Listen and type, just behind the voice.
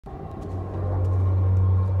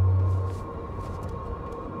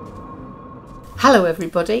Hello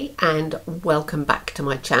everybody and welcome back to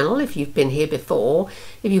my channel if you've been here before.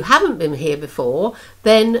 If you haven't been here before,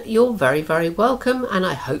 then you're very welcome and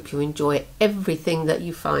I hope you enjoy everything that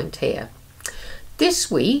you find here. This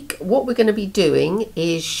week what we're going to be doing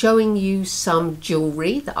is showing you some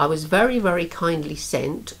jewellery that I was very kindly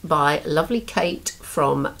sent by lovely Kate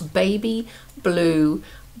from BabyBlueBat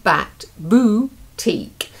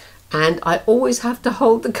Bootique. And I always have to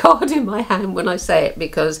hold the card in my hand when I say it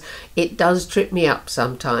because it does trip me up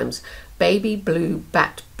sometimes.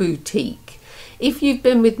 BabyBlueBat Bootique. If you've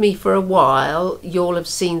been with me for a while, you'll have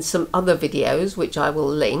seen some other videos, which I will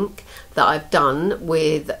link, that I've done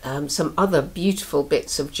with some other beautiful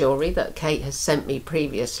bits of jewellery that Kate has sent me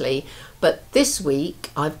previously. But this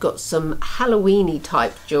week I've got some Halloweeny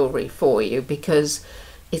type jewellery for you because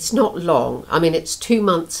it's not long. I mean, it's 2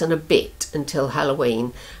 months and a bit until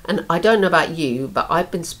Halloween. And I don't know about you, but I've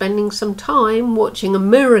been spending some time watching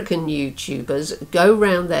American YouTubers go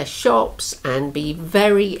around their shops and be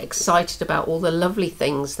very excited about all the lovely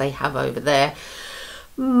things they have over there,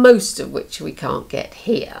 most of which we can't get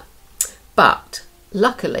here. But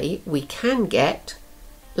luckily we can get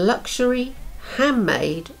luxury,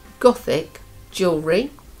 handmade, Gothic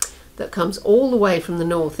jewellery that comes all the way from the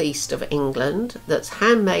northeast of England, that's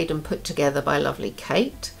handmade and put together by lovely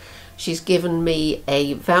Kate. She's given me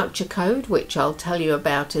a voucher code which I'll tell you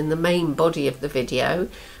about in the main body of the video,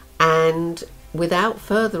 and without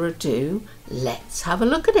further ado, let's have a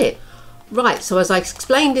look at it. Right, so as I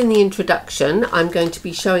explained in the introduction, I'm going to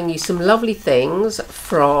be showing you some lovely things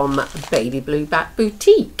from BabyBlueBat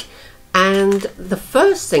Boutique. And the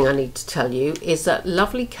first thing I need to tell you is that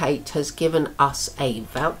lovely Kate has given us a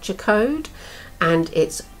voucher code and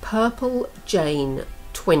it's Purple Jane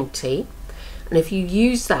 20, and if you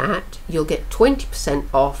use that you'll get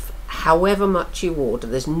 20% off however much you order.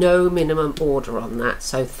 There's no minimum order on that,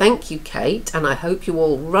 so thank you Kate, and I hope you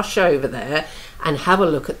all rush over there and have a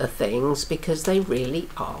look at the things because they really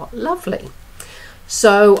are lovely.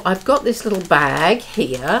 So I've got this little bag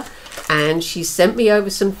here and she sent me over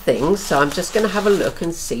some things, so I'm just going to have a look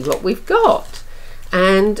and see what we've got.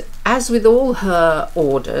 And as with all her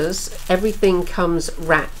orders, everything comes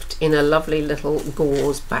wrapped in a lovely little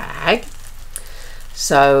gauze bag.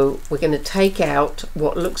 So we're going to take out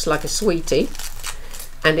what looks like a sweetie,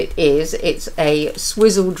 and it's a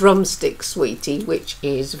swizzle drumstick sweetie which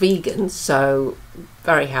is vegan, so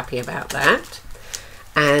very happy about that.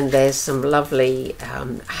 And there's some lovely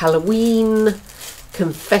Halloween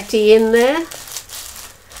confetti in there,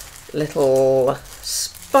 little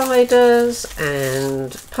spiders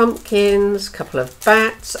and pumpkins, a couple of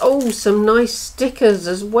bats, oh some nice stickers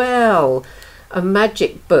as well, a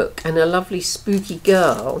magic book and a lovely spooky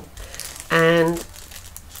girl, and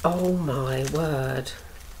oh my word,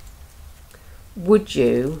 would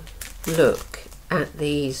you look at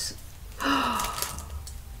these.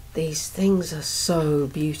 These things are so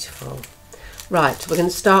beautiful. Right, we're going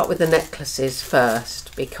to start with the necklaces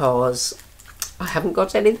first because I haven't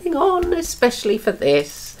got anything on especially for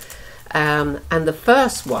this. And the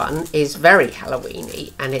first one is very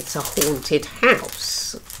Halloweeny and it's a haunted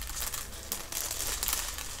house.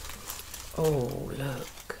 Oh,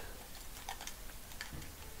 look.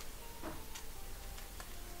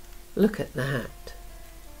 Look at that.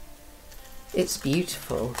 It's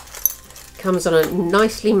beautiful. Comes on a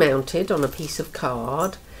nicely mounted on a piece of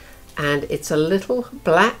card, and it's a little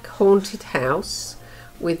black haunted house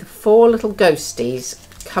with 4 little ghosties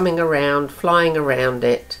coming around, flying around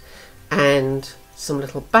it, and some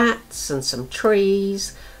little bats and some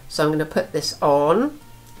trees. So I'm going to put this on.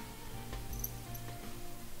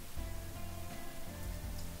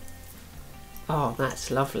 Oh, that's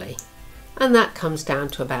lovely. And that comes down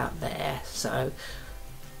to about there, so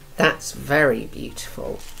that's very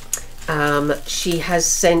beautiful. She has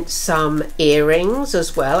sent some earrings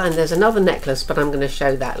as well, and there's another necklace, but I'm going to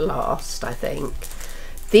show that last, I think.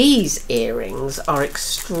 These earrings are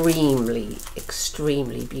extremely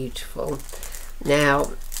beautiful.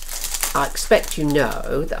 Now, I expect you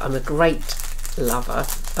know that I'm a great lover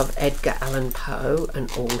of Edgar Allan Poe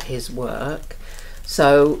and all his work.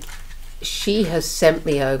 So she has sent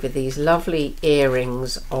me over these lovely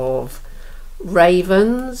earrings of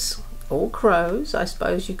ravens, or crows, I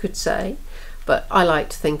suppose you could say, but I like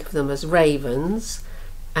to think of them as ravens,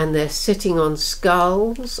 and they're sitting on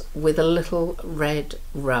skulls with a little red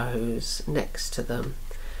rose next to them,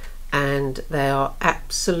 and they are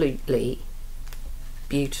absolutely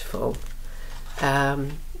beautiful.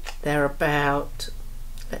 They're about,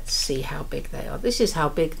 let's see how big they are. This is how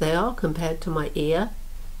big they are compared to my ear,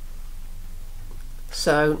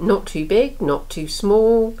 so not too big, not too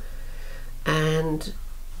small, and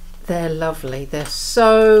they're lovely. They're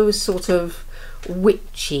so sort of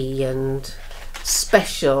witchy and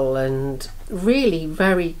special and really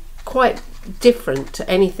very quite different to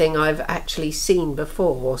anything I've actually seen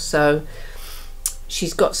before. So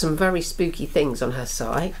she's got some very spooky things on her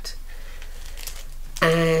site.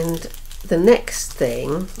 And the next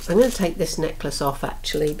thing, I'm going to take this necklace off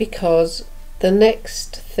actually, because the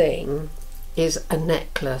next thing is a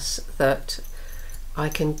necklace that I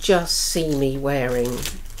can just see me wearing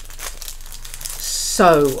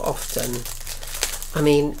so often. I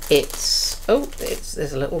mean, there's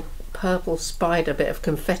a little purple spider bit of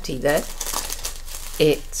confetti there.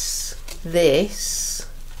 It's this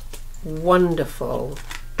wonderful,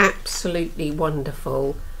 absolutely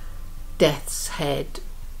wonderful death's head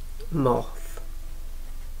moth,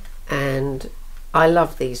 and I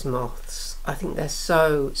love these moths. I think they're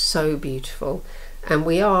so beautiful, and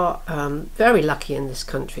we are very lucky in this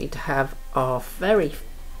country to have our very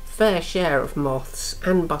fair share of moths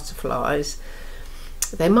and butterflies.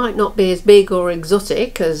 They might not be as big or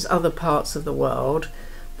exotic as other parts of the world,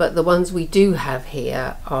 but the ones we do have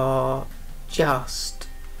here are just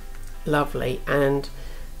lovely. And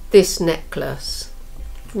this necklace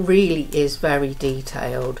really is very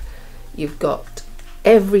detailed. You've got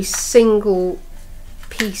every single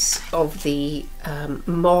piece of the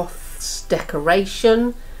moth's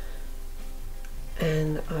decoration,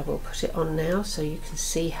 and I will put it on now so you can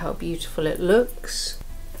see how beautiful it looks.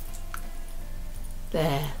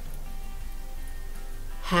 There.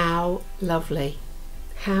 How lovely.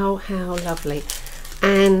 How lovely.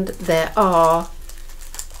 And there are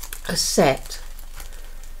a set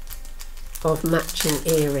of matching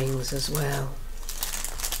earrings as well.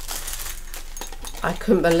 I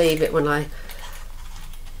couldn't believe it when I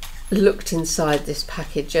looked inside this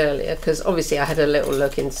package earlier, because obviously I had a little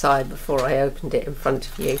look inside before I opened it in front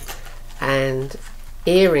of you, and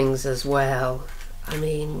earrings as well. I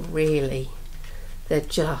mean, really, they're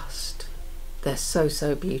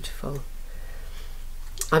so beautiful.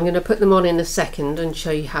 I'm going to put them on in a second and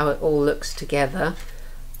show you how it all looks together,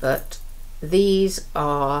 but these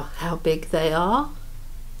are how big they are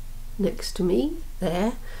next to me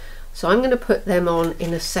there. So I'm going to put them on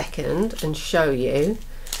in a second and show you.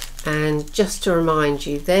 And just to remind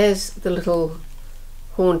you, there's the little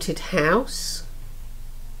haunted house.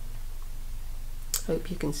 Hope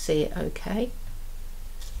you can see it okay.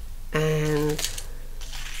 And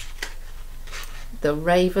the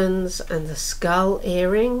ravens and the skull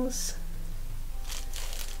earrings.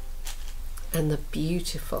 And the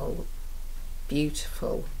beautiful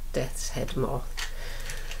death's head moth.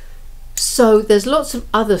 So there's lots of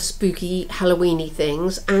other spooky Halloweeny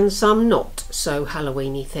things and some not so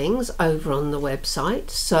Halloweeny things over on the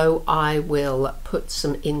website, so I will put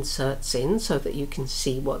some inserts in so that you can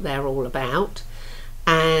see what they're all about.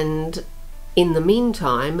 And in the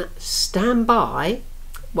meantime, stand by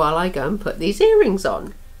while I go and put these earrings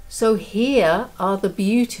on. So here are the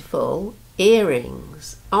beautiful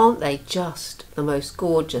earrings. Aren't they just the most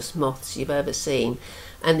gorgeous moths you've ever seen?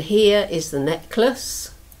 And here is the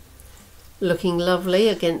necklace, looking lovely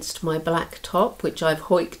against my black top, which I've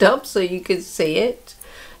hoiked up so you can see it.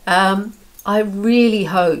 I really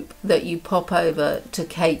hope that you pop over to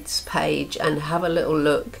Kate's page and have a little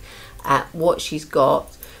look at what she's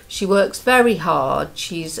got. She works very hard.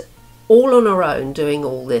 She's all on her own doing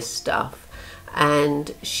all this stuff,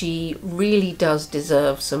 and she really does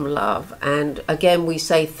deserve some love. And again, we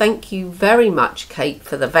say thank you very much, Kate,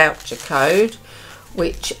 for the voucher code,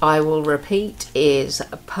 which I will repeat is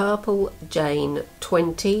Purple Jane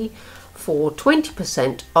 20 for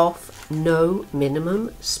 20% off, no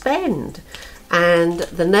minimum spend. And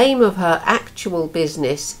the name of her actual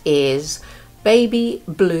business is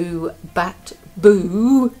BabyBlueBat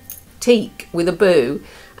Bootique with a boo,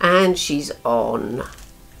 and she's on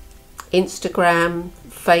Instagram,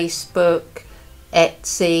 Facebook,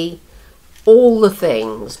 Etsy, all the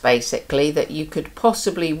things basically that you could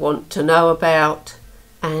possibly want to know about,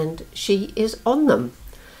 and she is on them.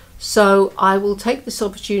 So I will take this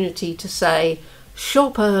opportunity to say,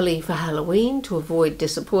 shop early for Halloween to avoid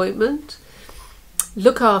disappointment.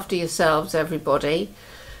 Look after yourselves, everybody.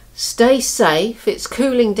 Stay safe. It's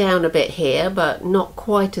cooling down a bit here, but not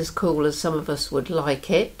quite as cool as some of us would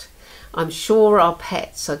like it. I'm sure our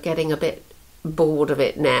pets are getting a bit bored of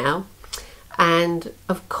it now. And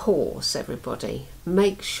of course, everybody,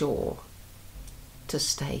 make sure to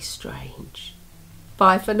stay strange.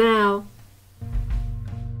 Bye for now.